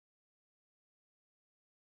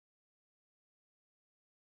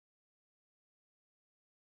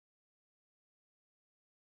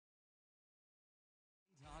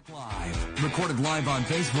Live, recorded live on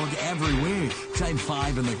Facebook every week. Type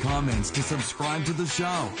 5 in the comments to subscribe to the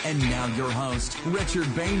show. And now your host, Richard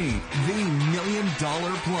Bainey, the $1 Million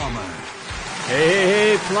Plumber.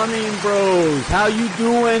 Hey, plumbing bros, how you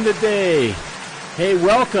doing today? Hey,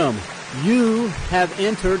 welcome. You have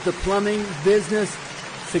entered the plumbing business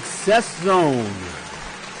success zone.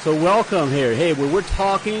 So welcome here. Hey, we're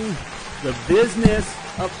talking the business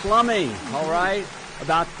of plumbing, all right?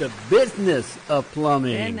 About the business of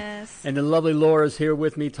plumbing. Goodness. And the lovely Laura's here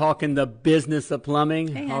with me talking the business of plumbing.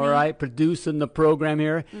 Hey, all honey. right, producing the program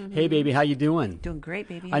here. Hey, baby, how you doing? Doing great,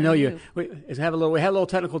 baby. I know you. We had a little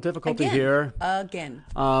technical difficulty here. Again.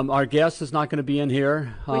 Our guest is not going to be in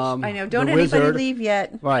here. Which, I know. Don't the anybody wizard. leave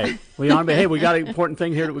yet. Right. But hey, we got an important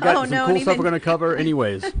thing here. We got some cool stuff we're going to cover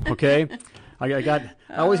anyways. Okay.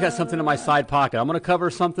 I always got something in my side pocket. I'm going to cover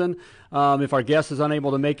something. If our guest is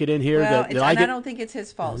unable to make it in here, Well, I don't think it's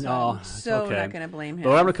his fault, so I'm so okay. not going to blame him.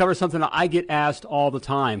 But I'm going to cover something that I get asked all the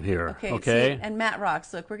time here. Okay. See, and Matt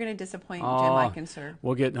rocks. Look, we're going to disappoint Jim Eichensur.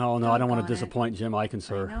 We'll get. No, I don't want to disappoint Jim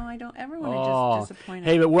Eichensur. No, I don't ever want to just disappoint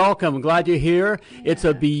him. Hey, but welcome. I'm glad you're here. Yeah. It's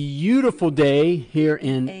a beautiful day here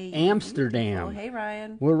in Amsterdam. Oh, hey,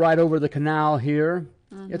 Ryan. We're right over the canal here.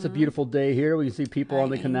 It's a beautiful day here. We can see people on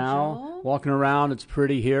the canal walking around. It's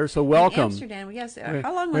pretty here. So welcome. In Amsterdam, yes.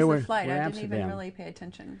 How long was the flight? I didn't even really pay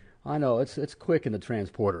attention. I know. It's quick in the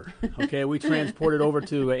transporter. Okay, we transported over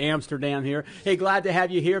to Amsterdam here. Hey, glad to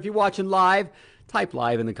have you here. If you're watching live, type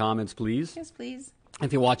live in the comments, please. Yes, please.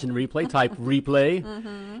 If you're watching replay, type replay.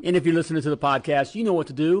 And if you're listening to the podcast, you know what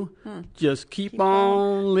to do. Just keep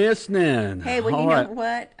on listening. Hey, well, know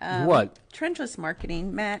what? What? Trenchless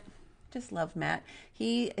Marketing, Matt. Just love Matt.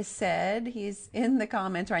 He said he's in the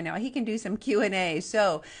comments right now. He can do some Q&A.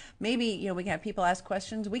 So maybe, we can have people ask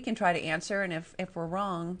questions. We can try to answer. And if we're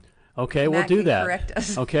wrong, okay, Matt we'll do that. Correct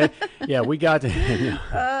us. Okay. Yeah, we got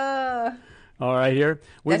to. All right, here.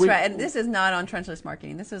 That's right. And this is not on Trenchless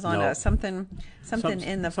Marketing. This is on something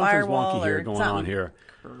in the firewall wonky here or going something on here.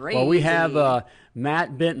 Crazy. Well, we have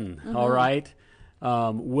Matt Benton. All right.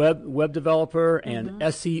 Web developer and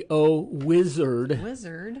SEO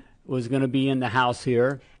wizard. Was going to be in the house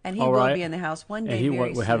here. And he will be in the house one day. And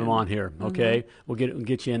we'll have him on here. Okay, we'll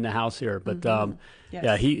get you in the house here. But yes.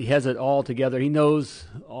 yeah, he has it all together. He knows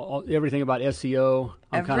everything about SEO.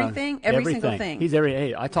 Everything, single thing. He's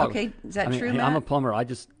hey, I talk. Okay, is that true, Hey, Matt? I'm a plumber. I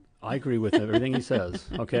agree with everything he says.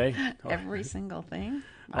 Okay. Every single thing.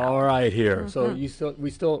 Wow. All right, here. So we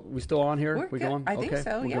still on here? We're good. going? I think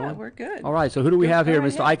so. Going? We're good. All right. So who do we have here?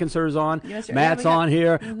 Mr. Eichensur's on. Yes, sir. Matt's on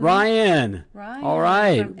here. Ryan. All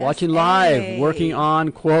right. Watching SA. live. Working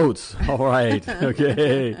on quotes. All right.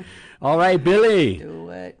 Okay. All right, Billy. Do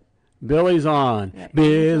it. Billy's on. Yeah,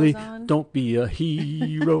 Billy, on. don't be a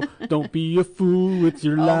hero. Don't be a fool with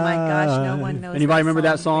your life. Oh my gosh, no one knows. Anybody remember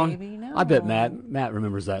that song? Baby? No. I bet Matt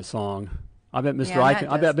remembers that song. I bet Mr.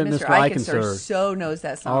 Mr. Eichensur so knows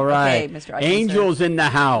that song. All right. Okay, Mr. Eichensur. Angels in the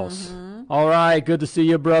house. All right. Good to see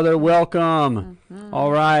you, brother. Welcome.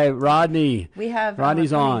 All right. Rodney. We have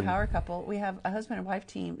Rodney's on. Power couple. We have a husband and wife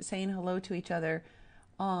team saying hello to each other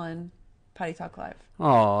on Potty Talk Live.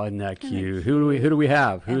 Oh, isn't that cute? Who do we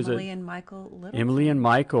have? Who's Emily it? and Michael Littleton. Emily and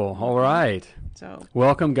Michael. All right. So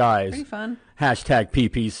welcome, guys. pretty fun. Hashtag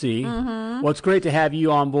PPC. Well, it's great to have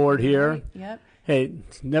you on board here. Right. Yep. Hey,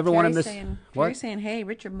 never want to miss. Terry's saying, hey,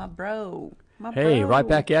 Richard, my bro. Hey, right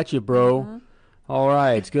back at you, bro. All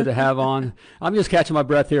right, it's good to have on. I'm just catching my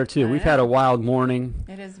breath here, too. We've had a wild morning.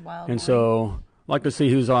 It is wild. And so, I'd like to see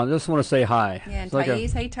who's on. Just want to say hi. Yeah, and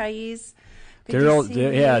Thais. Hey, Thais. Daryl,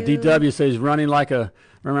 DW says running like a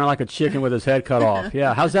chicken with his head cut off.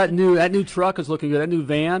 Yeah, how's that new truck is looking good. That new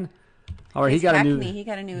van. All right, he got a new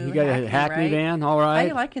Hackney van. All right.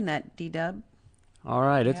 I'm liking that D-Dub. All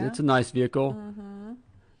right, it's a nice vehicle.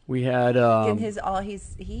 We had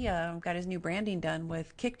he got his new branding done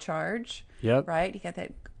with Kick Charge. Yep. Right, he got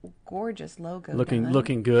that gorgeous logo.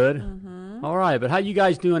 Looking good. All right, but how you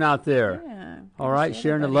guys doing out there? Yeah. All right,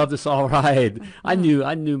 sharing the love. This all right. I knew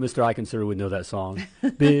Mr. Eichensur would know that song.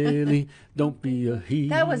 Billy, don't be a hero.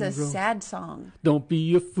 That was a sad song. Don't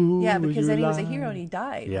be a fool. Yeah, because then he was a life. hero and he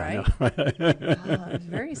died. Yeah, right. Oh, it was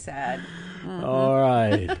very sad. All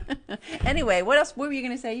right. Anyway, what else? What were you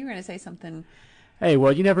going to say? You were going to say something. Hey,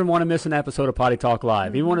 well, you never want to miss an episode of Potty Talk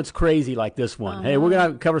Live, even when it's crazy like this one. Hey, we're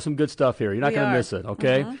going to cover some good stuff here. You're not going to miss it,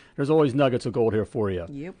 okay? There's always nuggets of gold here for you.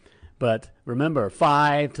 Yep. But remember,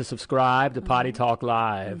 5 to subscribe to Potty Talk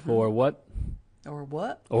Live, or what? Or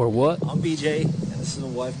what? Or what? I'm BJ, and this is my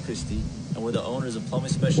wife, Christy, and we're the owners of Plumbing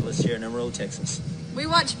Specialists here in Amarillo, Texas. We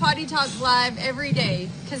watch Potty Talk Live every day,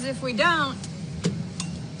 because if we don't,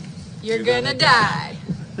 you're gonna die.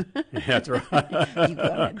 That's right. You're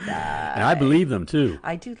gonna die. And I believe them, too.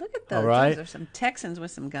 I do. Look at those. All right. Those are some Texans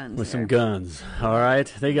with some guns. With there. some guns. All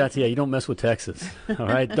right. They got, you don't mess with Texas. All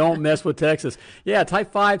right. Don't mess with Texas. Yeah,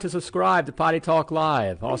 type 5 to subscribe to Potty Talk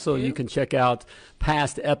Live. Also, you can check out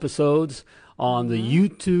past episodes on the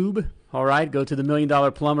YouTube. All right. Go to the $1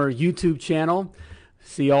 Million Plumber YouTube channel.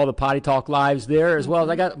 See all the Potty Talk Lives there, as well as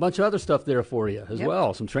I got a bunch of other stuff there for you as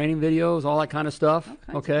well. Some training videos, all that kind of stuff.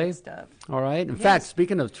 Okay. Of stuff. All right. In fact,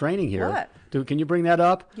 speaking of training here, What? Can you bring that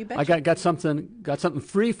up? You I betcha. got something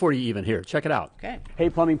free for you even here. Check it out. Okay. Hey,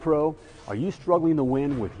 Plumbing Pro, are you struggling to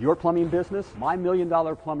win with your plumbing business? My $1 Million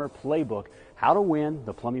Plumber Playbook, How to Win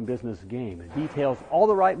the Plumbing Business Game. It details all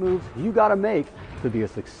the right moves you got to make to be a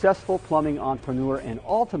successful plumbing entrepreneur and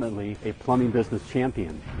ultimately a plumbing business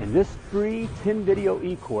champion. In this free 10-video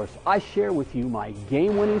e-course, I share with you my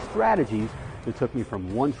game-winning strategies that took me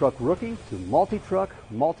from one-truck rookie to multi-truck,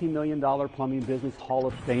 multi-million-dollar plumbing business Hall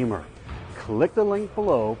of Famer. Click the link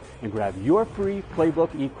below and grab your free Playbook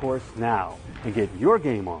e-course now and get your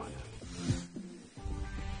game on.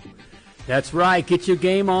 That's right. Get your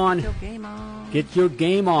game on. Your game on. Get your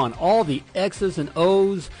game on. All the X's and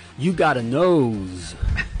O's, you got a nose.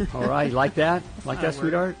 All right. You like that? Like that,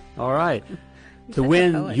 sweetheart? All right. To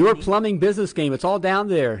win poet, your isn't he? plumbing business game, it's all down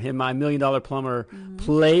there in my $1 Million Plumber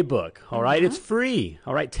Playbook. All right. It's free.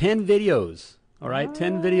 All right. 10 videos. All right.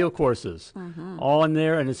 10 video courses. All in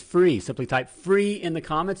there, and it's free. Simply type free in the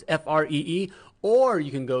comments, FREE, or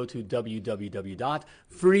you can go to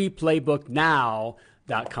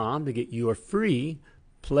www.freeplaybooknow.com to get your free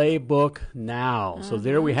playbook now. So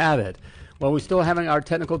there we have it. Well, we're still having our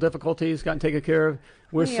technical difficulties gotten taken care of.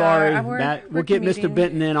 We're We sorry, are. We're Matt. We'll get Mr. commuting.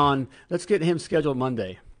 Benton in on. Let's get him scheduled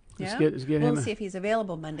Monday. Yeah. Let's get we'll him. see if he's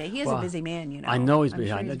available Monday. He is a busy man, you know. I know he's I'm busy.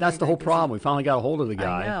 sure he's That's very, the whole very busy. problem. We finally got a hold of the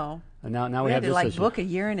guy. I know. And now We we had have to this like issue. book a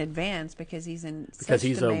year in advance because he's in Because such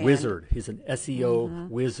he's demand. a wizard. He's an SEO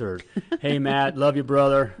wizard. Hey, Matt, love you,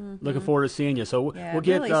 brother. Looking forward to seeing you. So Yeah, we'll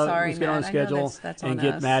get really sorry, let's get on the Matt. I know schedule that's and on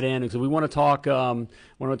get us. Matt in because we want to talk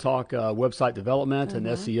website development and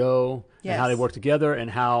SEO and how they Yes. work together and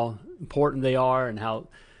how important they are and how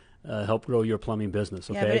help grow your plumbing business.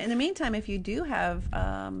 Okay. Yeah, but in the meantime, if you do have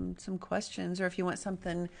some questions or if you want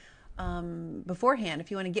something beforehand, if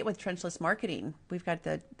you want to get with Trenchless Marketing, we've got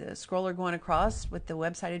the scroller going across with the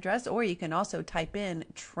website address, or you can also type in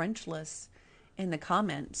Trenchless in the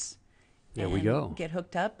comments. There we and go. Get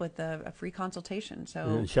hooked up with a free consultation. So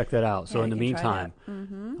And check that out. So Yeah, in the you can try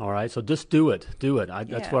meantime, all right. So just do it. Do it. That's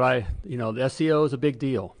Yeah. what the SEO is a big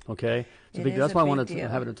deal. Okay, it's a It big. is That's a why I big wanted deal. to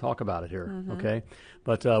have to talk about it here. Okay,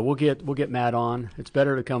 but we'll get Matt on. It's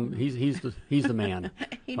better to come. He's the man.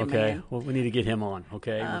 He the okay, man. well we need to get him on.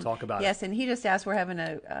 Okay, we'll talk about it. Yes, and he just asked, we're having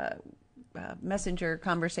a messenger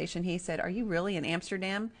conversation. He said, "Are you really in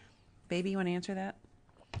Amsterdam, baby? You want to answer that?"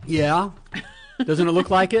 Yeah. Doesn't it look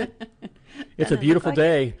like it? It's a beautiful Like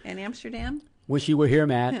day. in Amsterdam. Wish you were here,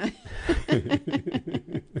 Matt.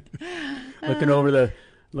 looking over one of the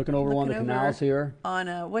over canals here. On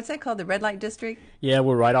what's that called? The red light district. Yeah,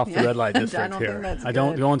 we're right off the Yeah. red light I district don't here. think that's I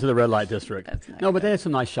don't good. go into the red light district. That's not no, but good. they have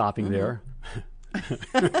some nice shopping there.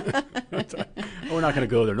 We're not going to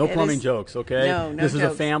go there. No It plumbing is- jokes, okay? No this is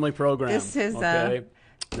jokes. a family program. This is okay?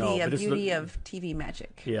 No, the but this is beauty of TV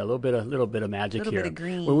magic. yeah, a little bit of magic Little here. bit of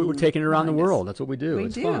green We're taking it around the behind us. world. That's what we do. We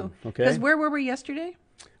it's do. fun. Okay. Because where were we yesterday?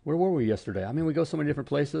 Where were we yesterday? I mean, we go so many different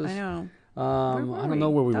places. I know. I were don't know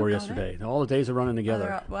we? where we Don't were know yesterday. All the days are running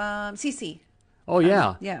together. CC. Oh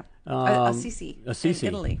yeah. Yeah. Um, Assisi. Assisi.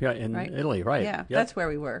 In Italy. Yeah, in Italy, right. Yeah, Yep. that's where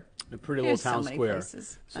we were. A pretty There's little town so many square.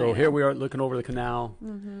 places. I So here know. we are looking over the canal,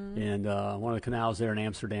 and one of the canals there in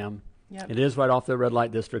Amsterdam. Yep. It is right off the red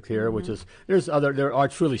light district here, which is there are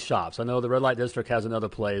truly shops. I know the red light district has another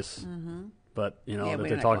place, but Yeah, that we're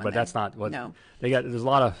they're not talking going about. That's there. not what No. they got. There's a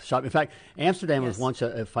lot of shop. In fact, Amsterdam was Yes. once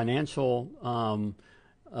a financial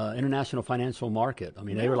international financial market. I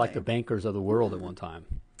mean, they were like Really? the bankers of the world at one time.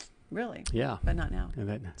 Really? Yeah. But not now. And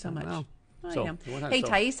that- So much. well, I so, know. one time- Hey, so-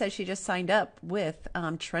 Thais says she just signed up with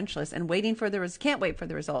Trenchless and waiting for can't wait for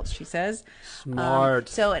the results, she says. Smart.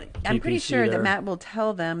 So I'm pretty TPC sure there. that Matt will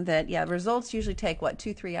tell them that, the results usually take,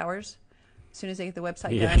 2-3 hours? As soon as they get the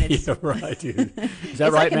website Yeah, done, it's, yeah, right, dude. Is that it's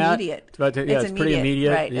right, like Matt? immediate. It's about to- yeah, it's pretty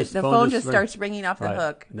immediate. Right. Just The phone just ring- starts ringing off the Right.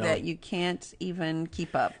 hook No. that you can't even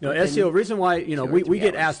keep up. No, within SEO. Reason why 2 or we 3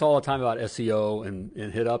 get hours. asked all the time about SEO and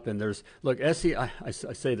hit up and there's SEO. I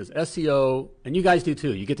say this SEO and you guys do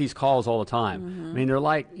too. You get these calls all the time. Mm-hmm. I mean they're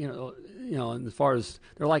like as far as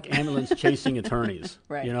they're like ambulance chasing attorneys.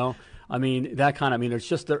 Right. I mean that kind of. I mean it's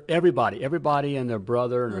just everybody and their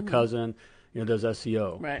brother and their cousin. does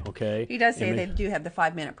SEO. Right. Okay. He does say they do have the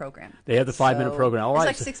 5-minute program. They have the 5-minute program. All it's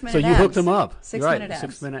right. like 6-minute so you abs. hooked them up. 6-minute right.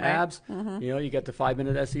 abs. 6-minute right? abs. You get the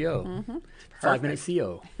 5-minute SEO. 5-minute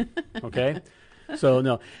CO. Okay. So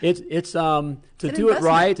no, it's to do it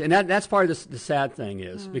right, and that's part of the sad thing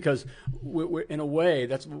is because we're in a way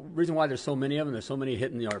that's the reason why there's so many of them. There's so many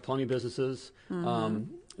hitting our plumbing businesses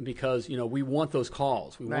because we want those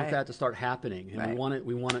calls. We want that to start happening, and we want it.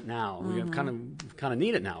 We want it now. We kind of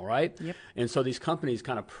need it now, right? Yep. And so these companies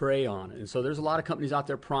kind of prey on it, and so there's a lot of companies out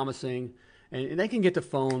there promising. And they can get the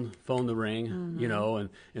phone the ring,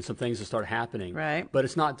 and some things to start happening. Right. But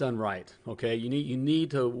it's not done right. Okay. You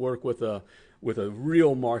need to work with a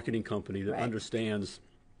real marketing company that understands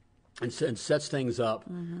and sets things up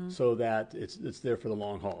so that it's there for the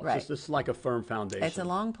long haul. Right. It's just like a firm foundation. It's a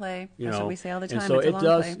long play. That's what we say all the time. And so it's a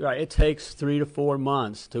long play. Right. It takes 3 to 4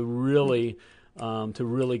 months to really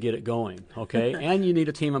get it going. Okay. And you need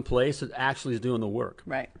a team in place that actually is doing the work.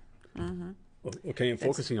 Right. Okay, and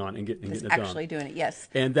focusing on and getting it done. Actually doing it, yes.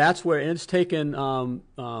 And that's where it's taken.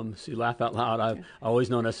 See, laugh out loud. I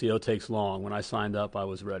always known SEO takes long. When I signed up, I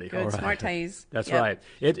was ready. Good, all right. smart Taze. That's right.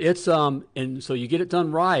 It's and so you get it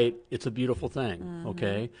done right. It's a beautiful thing.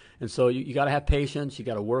 Okay, and so you got to have patience. You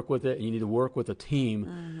got to work with it, and you need to work with a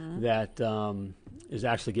team that is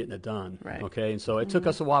actually getting it done. Right. Okay, and so it took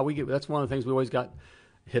us a while. That's one of the things we always got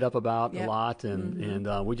hit up about a lot, and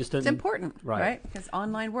we just didn't. It's important, right? Because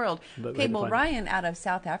online world. Okay, well, Ryan out of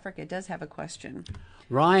South Africa does have a question.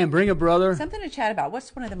 Ryan, bring it, brother. Something to chat about.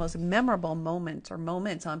 What's one of the most memorable moments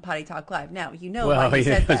on Potty Talk Live? Now, well, why he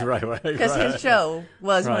said that. Right. Because his show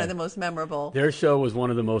was one of the most memorable. Their show was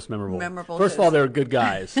one of the most memorable. First shows. of all, they were good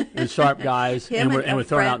guys and sharp guys, and we're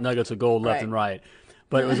throwing out nuggets of gold left and right.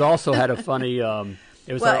 But it was also had a funny.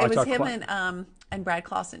 It was him and Brad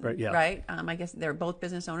Clausen, right? I guess they're both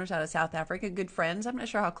business owners out of South Africa, good friends. I'm not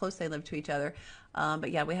sure how close they live to each other,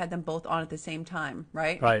 but yeah, we had them both on at the same time,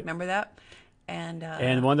 right? Right. Remember that? And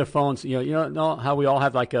one of their phones, you know how we all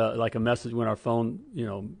have like a message when our phone,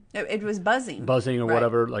 it was buzzing or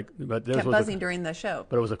whatever, but theirs kept was buzzing during the show.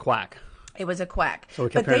 But it was a quack. It was a quack. So we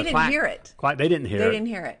kept but they didn't hear it. Quack. They didn't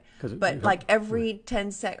hear it. But like every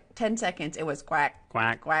 10 seconds, it was quack,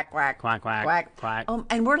 quack, quack, quack, quack, quack, quack, quack.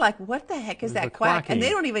 And we're like, what the heck is that quack? And they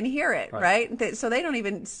don't even hear it, right? So they don't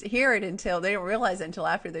even hear it they don't realize it until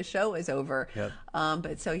after the show is over. Yep.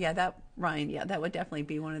 But so Ryan, that would definitely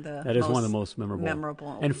be one of the one of the most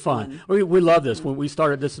memorable and fun. We love this. When we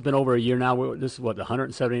started, this has been over a year now. This is the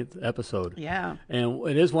 170th episode. Yeah. And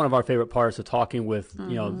it is one of our favorite parts of talking with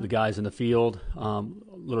the guys in the field,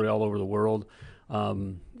 literally all over the world.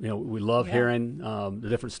 We love hearing the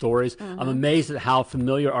different stories. I'm amazed at how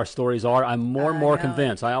familiar our stories are. I'm more and more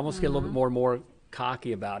convinced. I almost get a little bit more and more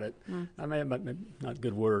cocky about it. I mean, not a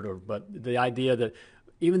good word, but the idea that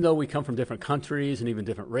even though we come from different countries and even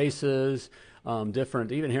different races,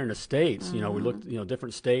 different, even here in the States, we look,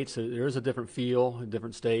 different states, there is a different feel in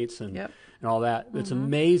different states and all that. It's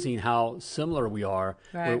amazing how similar we are.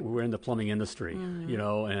 Right. We're in the plumbing industry,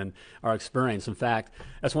 and our experience. In fact,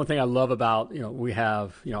 that's one thing I love about, we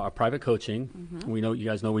have, our private coaching. We know, you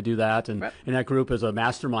guys know we do that. And that group is a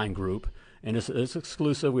mastermind group. And it's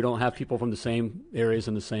exclusive. We don't have people from the same areas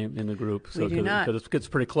in the group. So we do not. Because it gets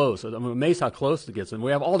pretty close. I'm amazed how close it gets. And we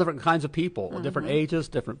have all different kinds of people, different ages,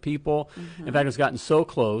 different people. In fact, it's gotten so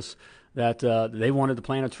close that they wanted to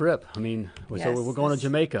plan a trip. I mean, so we're going to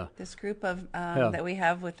Jamaica. This group of that we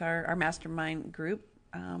have with our mastermind group.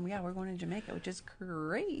 We're going to Jamaica, which is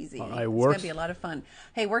crazy. It's going to be a lot of fun.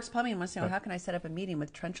 Hey, Works Plumbing wants to know, how can I set up a meeting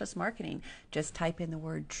with Trenchless Marketing? Just type in the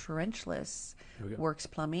word Trenchless. Works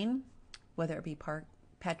Plumbing, whether it be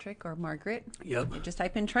Patrick or Margaret. Yep. You just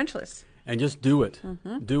type in Trenchless. And just do it.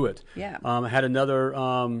 Do it. Yeah. I had another,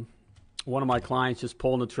 one of my clients just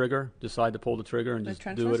pulling the trigger, decide to pull the trigger and just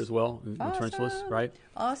do it as well. Awesome. Trenchless, right?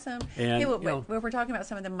 Awesome. And, we're talking about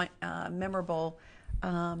some of the memorable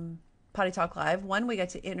Potty Talk Live. One, we got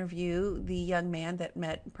to interview the young man that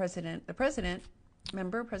met the president,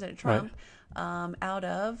 remember, President Trump, out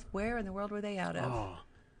of, where in the world were they out of? Oh.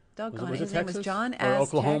 Doggone Was His it name was John or Aztec.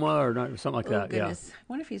 Oklahoma or something like that. Goodness. I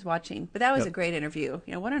wonder if he's watching. But that was a great interview.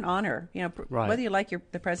 What an honor. Whether you like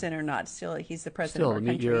the president or not, still he's the president of our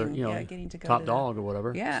country. Your getting to go top to dog or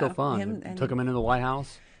whatever. Yeah, still fun. Took him into the White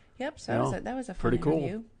House. Yep. So that was a fun pretty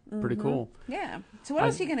interview. Cool. Pretty cool. Yeah. So what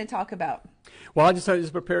else are you going to talk about? Well, I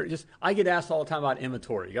just prepare. I get asked all the time about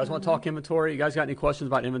inventory. You guys want to talk inventory? You guys got any questions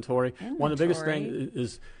about inventory? One of the biggest things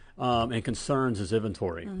is and concerns is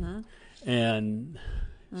inventory. And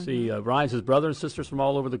See, Ryan's his brothers and sisters from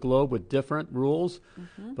all over the globe with different rules,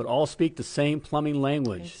 but all speak the same plumbing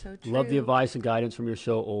language. It's so Love the true. advice and guidance from your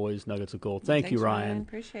show. Always nuggets of gold. Thank you, Thanks, Ryan.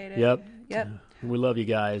 Appreciate it. Yep. Yep. We love you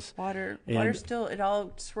guys. Water And- still, it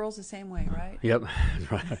all swirls the same way, right? Yep.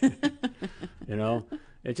 Right. You know,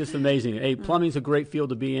 it's just amazing. Hey, plumbing's a great field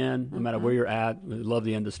to be in, no matter where you're at. We love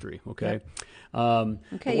the industry. Okay.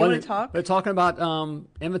 Okay, you want to talk? We're talking about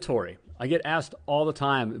inventory. I get asked all the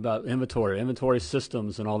time about inventory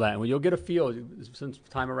systems and all that. And when you'll get a feel, since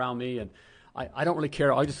time around me, and I don't really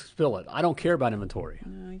care. I just spill it. I don't care about inventory.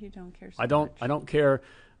 No, you don't care so I don't much. I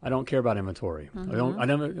don't care about inventory. I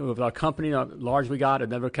never, with our company, large we got, I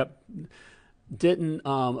never didn't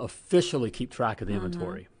officially keep track of the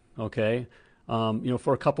inventory. Okay.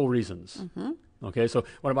 For a couple reasons. Okay. So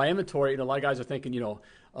when I buy inventory, a lot of guys are thinking,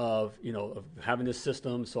 of having this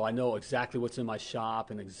system, so I know exactly what's in my shop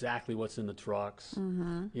and exactly what's in the trucks.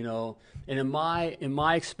 And in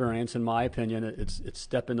my experience, in my opinion, it's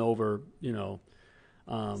stepping over,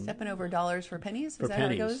 Stepping over dollars for pennies? Is for that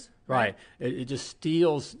pennies. how it goes? Right. It just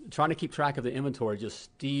steals, trying to keep track of the inventory just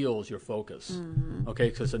steals your focus. Okay,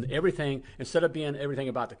 because everything, instead of being everything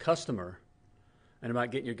about the customer and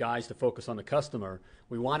about getting your guys to focus on the customer,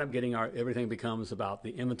 we wind up getting everything becomes about the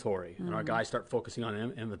inventory, and our guys start focusing on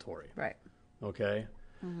inventory. Right. Okay?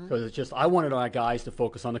 Because it's just, I wanted our guys to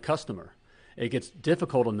focus on the customer. It gets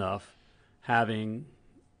difficult enough having,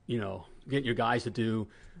 get your guys to do,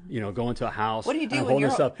 go into a house. What do you do and I'm when holding you're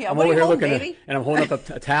this up. yeah, I'm what over are you here holding, looking baby? and I'm holding up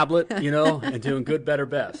a tablet, and doing good, better,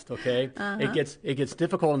 best. Okay, it gets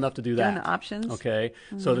difficult enough to do that. Doing the options. Okay,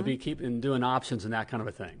 so to be keeping doing options and that kind of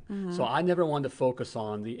a thing. So I never wanted to focus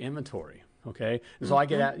on the inventory. Okay, and so I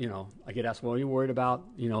get asked, well, are you worried about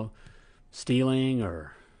stealing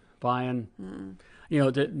or buying?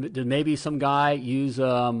 Did maybe some guy use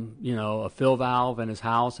a fill valve in his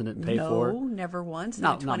house and didn't pay for it? No, never once. in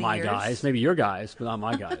Not 20 my years. guys, maybe your guys, but not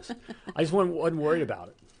my guys. I just wasn't worried about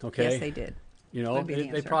it. Okay. Yes, they did. Would be the They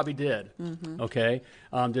answer. probably did. Okay.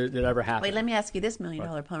 Did it ever happen? Wait, let me ask you this, $1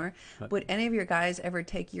 Million Plumber. Would any of your guys ever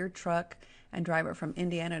take your truck and drive it from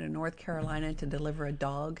Indiana to North Carolina to deliver a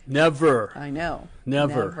dog? Never. I know.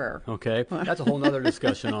 Never. Okay. That's a whole nother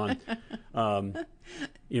discussion on.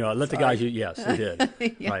 I let the guys. Yes, he did.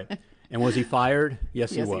 Yeah. Right. And was he fired?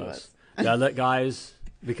 Yes, he Yes, he was. was. Did I let guys?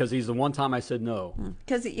 Because he's the one time I said no.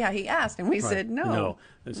 Because, he asked, and we Right. said no. No.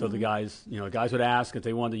 And so the guys, guys would ask if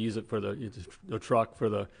they wanted to use it for the truck for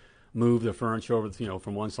the move the furniture over,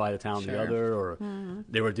 from one side of town to the Sure. other, or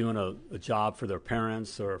they were doing a job for their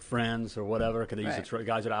parents or friends or whatever. Could they use the Right. truck?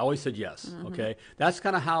 Guys, I always said yes. Okay. That's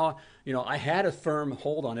kind of how, I had a firm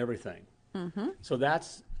hold on everything. So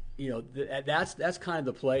that's, that's kind of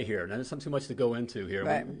the play here. And there's not too much to go into here.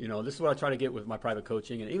 Right. This is what I try to get with my private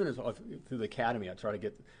coaching, and even through the academy, I try to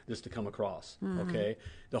get this to come across. Okay,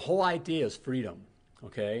 the whole idea is freedom.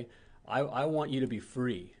 Okay, I want you to be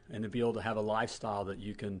free and to be able to have a lifestyle that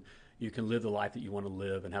you can live the life that you want to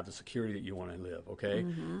live and have the security that you want to live. Okay,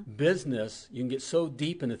 business, you can get so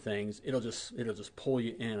deep into things, it'll just pull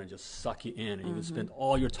you in and just suck you in, and you can spend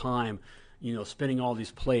all your time spinning all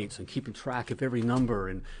these plates and keeping track of every number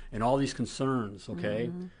and all these concerns, okay?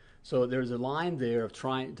 So there's a line there of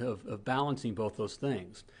of balancing both those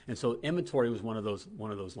things. And so inventory was one of those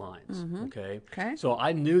lines, okay? Okay. So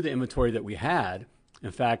I knew the inventory that we had.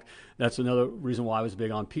 In fact, that's another reason why I was big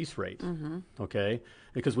on piece rate, okay?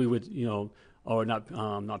 Because we would, or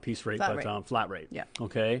not piece rate, Flat but rate. flat rate. Yeah.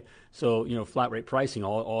 Okay. So flat rate pricing.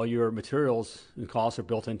 All your materials and costs are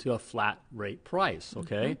built into a flat rate price.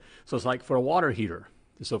 Okay. So it's like for a water heater.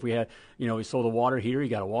 So if we had, we sold a water heater. You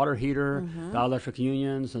got a water heater, dielectric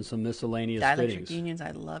unions, and some miscellaneous fittings. Dielectric unions,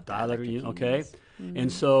 I love Dielectric unions. okay.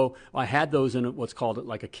 And so I had those in what's called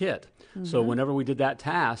like a kit. So whenever we did that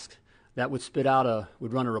task, that would spit out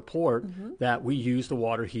would run a report that we used a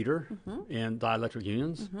water heater and dielectric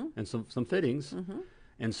unions and some fittings.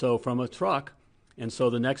 And so from a truck, and so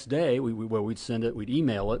the next day we'd send it, we'd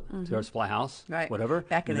email it to our supply house, Right. whatever.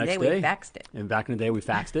 Back in the next day, we faxed it. And back in the day, we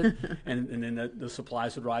faxed it. and then the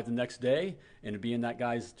supplies would arrive the next day, and it'd be in that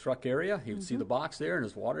guy's truck area. He would see the box there and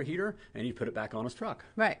his water heater, and he'd put it back on his truck.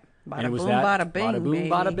 Right. Bada And it was boom, that bada bing, bada boom, baby.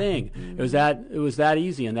 bada bing. It was that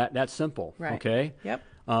easy and that simple. Right. Okay. Yep.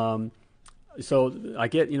 So I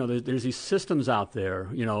get, there's these systems out there,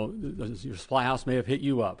 your supply house may have hit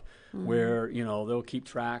you up where, they'll keep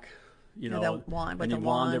track, they'll wand with and you the wand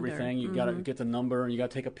wand everything. You got to get the number and you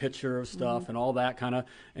got to take a picture of stuff Mm-hmm. and all that kind of,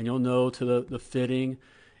 and you'll know to the fitting.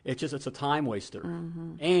 It's a time waster.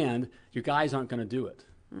 Mm-hmm. And your guys aren't going to do it.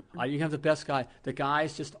 You have the best guy. The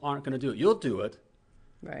guys just aren't going to do it. You'll do it.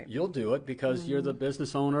 Right. You'll do it because you're the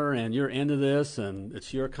business owner and you're into this and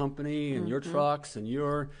it's your company and your trucks and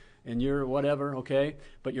your whatever, okay?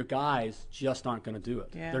 But your guys just aren't going to do it.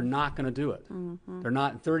 Yeah. They're not going to do it. They're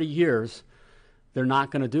not, in 30 years, they're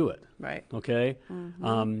not going to do it. Right. Okay?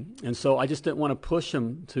 And so I just didn't want to push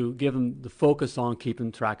them to give them the focus on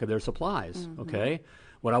keeping track of their supplies, okay?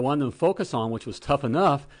 What I wanted them to focus on, which was tough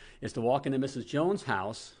enough, is to walk into Mrs. Jones'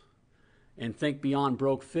 house and think beyond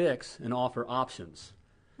broke fix and offer options.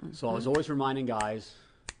 So I was always reminding guys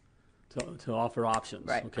to offer options,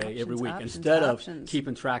 Right. okay, Options, every week, options, instead options. of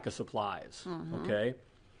keeping track of supplies, okay?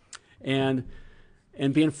 And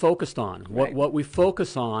being focused on. Right. What we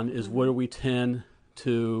focus on is where we tend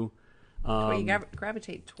to... Where you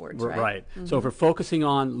gravitate towards, right? Right. So if we're focusing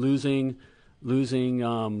on losing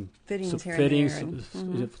Fittings here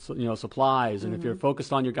and there supplies, and if you're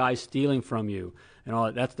focused on your guys stealing from you and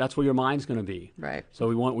all that's where your mind's going to be. Right. So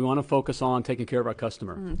we want to focus on taking care of our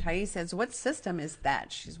customer. Thais says, what system is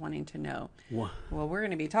that? She's wanting to know. Wha- Well, we're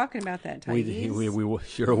going to be talking about that, Thais. We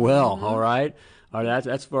sure will. All right. All right,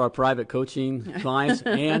 that's for our private coaching clients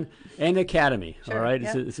and the academy. Sure, all right,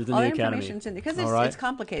 yep. it's in All the that academy information's in there because All right? it's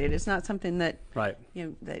complicated. It's not something that Right.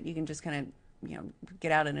 that you can just kind of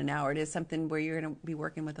get out in an hour. It is something where you're going to be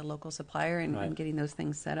working with a local supplier and getting those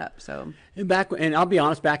things set up. So And I'll be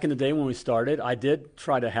honest, back in the day when we started, I did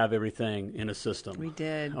try to have everything in a system. we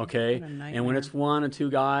did. Okay, What a nightmare. and when it's one and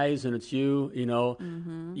two guys and it's you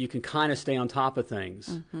you can kind of stay on top of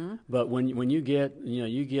things. But when you get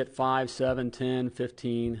you get 5, 7, 10,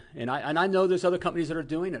 15, and I know there's other companies that are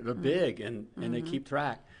doing it. They're big and they keep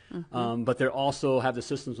track. But they also have the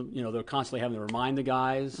systems. They're constantly having to remind the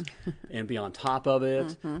guys and be on top of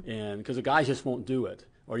it, and because the guys just won't do it.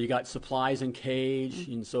 Or you got supplies in cage,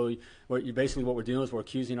 and so basically what we're doing is we're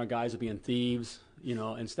accusing our guys of being thieves.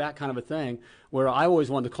 And it's that kind of a thing where I always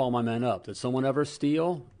wanted to call my men up. Did someone ever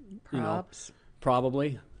steal? Props.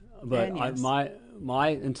 Probably, but And yes. my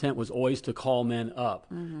intent was always to call men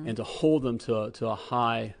up and to hold them to a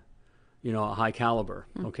high. A high caliber,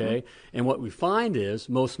 okay? And what we find is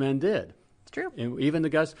most men did. It's true. And even the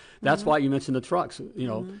guys, that's why you mentioned the trucks.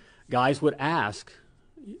 Guys would ask,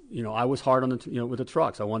 I was hard on the, with the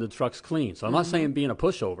trucks. I wanted the trucks clean. So I'm not saying being a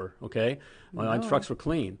pushover, okay? My trucks were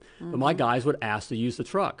clean. But my guys would ask to use the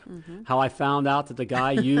truck. How I found out that the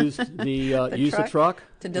guy used the truck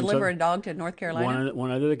to deliver a dog to North Carolina.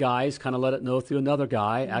 One of the guys kind of let it know through another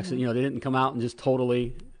guy. Actually, they didn't come out and just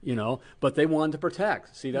totally... but they wanted to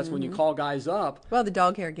protect. See, that's when you call guys up. Well, the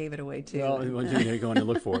dog hair gave it away too. Well, when you go in to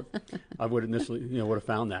look for it, I would initially, would have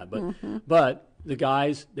found that. But the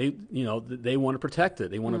guys, they want to protect it.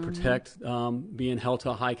 They want to protect being held to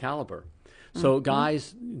a high caliber. So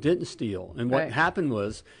guys didn't steal, and what Right. happened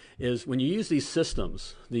is when you use these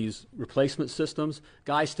systems, these replacement systems,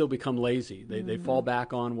 guys still become lazy. They fall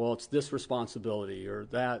back on, well, it's this responsibility or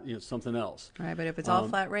that, something else. Right, but if it's all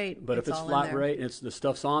flat rate, But if it's all in flat there. rate, the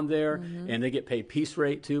stuff's on there, and they get paid piece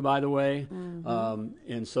rate too, by the way.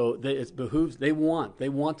 And so it behooves. They want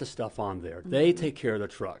the stuff on there. They take care of the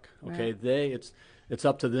truck. Okay, it's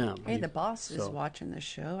up to them. Hey, the boss is So- watching the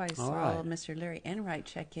show. I saw right. Mr. Larry Enright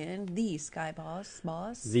check in. The Sky Boss.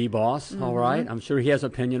 The boss, all right. I'm sure he has an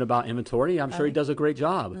opinion about inventory. I'm sure he does a great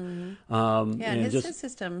job. Yeah, and his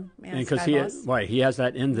system, man, and because Sky Boss. he has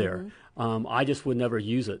that in there. I just would never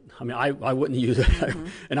use it. I mean, I wouldn't use it,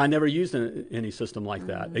 and I never used any system like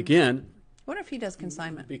that. Again, What if he does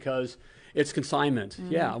consignment? because it's consignment.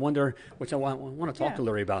 Yeah, I wonder, which I want to talk Yeah. to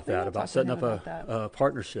Larry about We will that, talk about with setting him up about that. a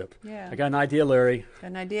partnership. Yeah. I got an idea, Larry. Got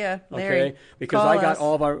an idea, Larry? Okay, because call I got us.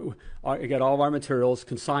 all of I got all of our materials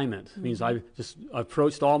consignment. Means I just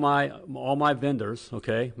approached all my vendors,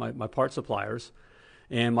 okay, my part suppliers,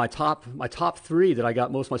 and my top 3 that I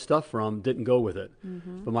got most of my stuff from didn't go with it,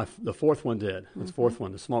 but the fourth one did. The fourth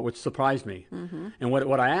one, the small, which surprised me. And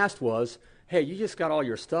what I asked was, hey, you just got all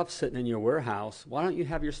your stuff sitting in your warehouse. Why don't you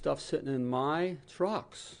have your stuff sitting in my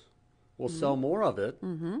trucks? We'll sell more of it.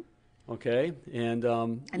 Okay, and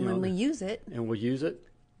when we use it, and we'll use it.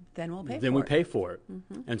 then we'll pay Then for we it. pay for it,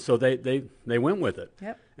 and so they went with it.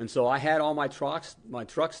 Yep. And so I had all my truck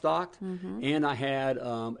stocked, and I had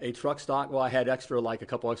a truck stock. Well, I had a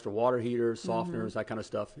couple extra water heaters, softeners, that kind of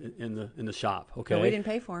stuff in the shop. Okay. But we didn't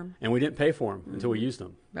pay for them. And we didn't pay for them until we used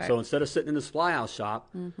them. Right. So instead of sitting in the supply house shop,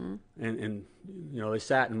 and they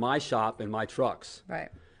sat in my shop in my trucks. Right.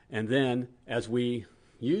 And then as we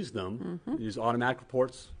used them, these automatic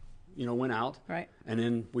reports, went out. Right. And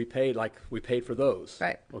then we paid for those.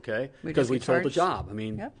 Right. Okay. We Because just we get sold the charged. job. I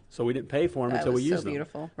mean, Yep. so we didn't pay for them That until we was so used them.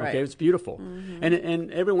 beautiful. Okay. Right. It's beautiful.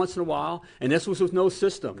 And every once in a while, and this was with no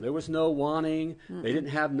system. There was no wanting. They didn't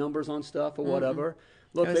have numbers on stuff or whatever.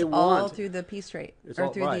 look, it was they all want through the piece rate It's or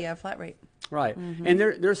all- through right. the flat rate. Right. And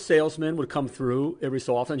their salesmen would come through every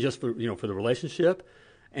so often just for, for the relationship.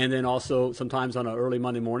 And then also sometimes on an early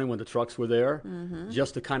Monday morning when the trucks were there,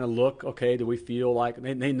 just to kind of look, okay, do we feel like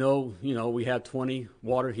they know, we have 20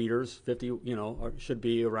 water heaters, 50, or should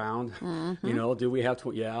be around, do we have,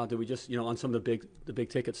 do we just, on some of the big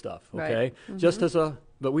ticket stuff, okay? Right. Just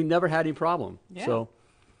but we never had any problem. Yeah. So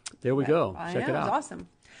there we go. Check it out. It was awesome.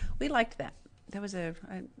 We liked that. That was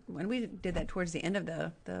when we did that towards the end of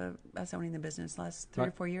the us owning the business last 3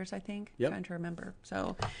 or 4 years, I think. Yep. Trying to remember.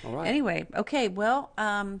 So All right. Anyway, okay. Well,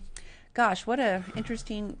 gosh, what a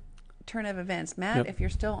interesting turn of events, Matt. Yep. If you're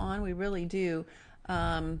still on, we really do.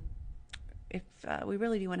 We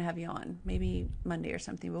really do want to have you on, maybe Monday or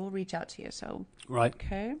something. We'll reach out to you. So Right.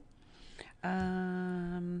 okay.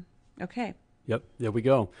 Okay. Yep, there we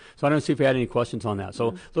go. So I don't see if we had any questions on that. So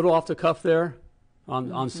a little off the cuff there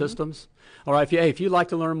on systems. All right, if you'd like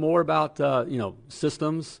to learn more about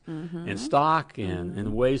systems and stock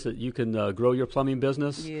and ways that you can grow your plumbing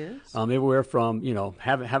business, Yes. everywhere from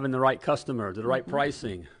having the right customer to the right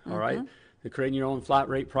pricing, all right, to creating your own flat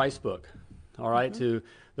rate price book, all right, to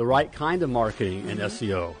the right kind of marketing and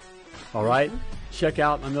SEO, all right. Check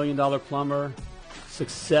out $1 Million Plumber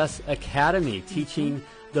Success Academy, teaching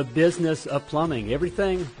the business of plumbing.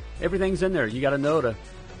 Everything's in there. You got to know to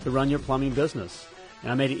run your plumbing business.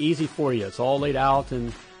 And I made it easy for you. It's all laid out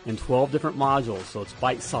in 12 different modules, so it's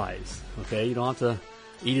bite size. Okay, you don't have to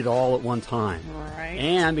eat it all at one time. Right.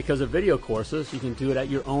 And because of video courses, you can do it at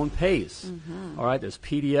your own pace. All right, there's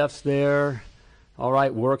PDFs there. All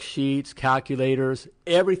right, worksheets, calculators,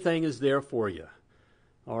 everything is there for you.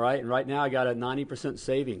 All right, and right now I got a 90%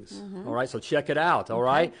 savings. All right, so check it out. All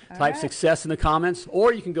right, All type right. success in the comments,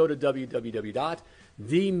 or you can go to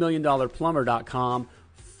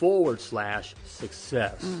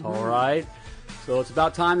www.themilliondollarplumber.com/success. All right, so it's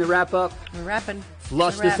about time to wrap up. We're wrapping.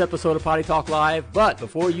 Flush We're this wrap. episode of Potty Talk Live. But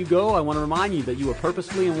before you go, I want to remind you that you were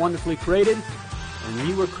purposefully and wonderfully created, and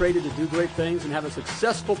you were created to do great things and have a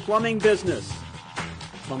successful plumbing business.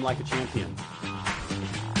 Plumb like a champion.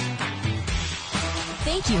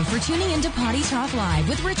 Thank you for tuning into Potty Talk Live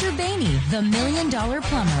with Richard Bainey, the $1 Million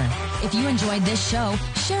Plumber. If you enjoyed this show,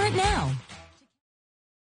 share it now.